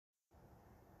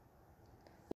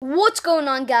What's going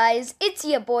on, guys? It's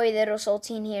your boy Little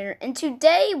Saltine here, and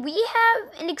today we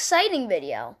have an exciting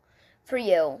video for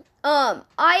you.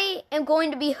 I am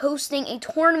going to be hosting a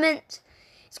tournament.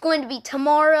 It's going to be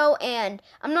tomorrow, and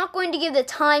I'm not going to give the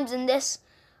times in this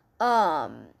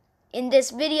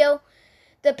video.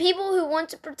 The people who want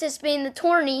to participate in the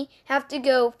tourney have to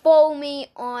go follow me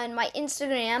on my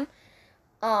Instagram.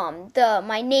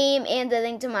 My name and the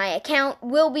link to my account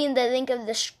will be in the link of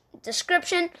the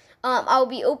description. I'll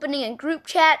be opening a group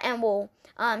chat, and we'll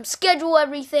schedule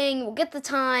everything. We'll get the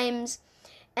times,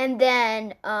 and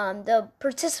then the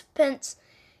participants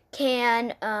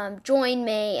can join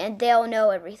me, and they'll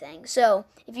know everything. So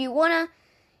if you want to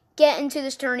get into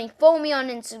this tourney, follow me on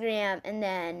Instagram, and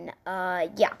then,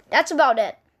 yeah, that's about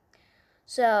it.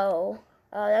 So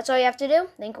that's all you have to do.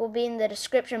 Link will be in the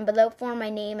description below for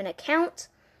my name and account.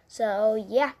 So,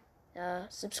 yeah,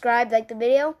 subscribe, like the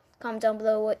video, comment down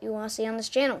below what you want to see on this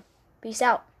channel. Peace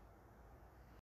out.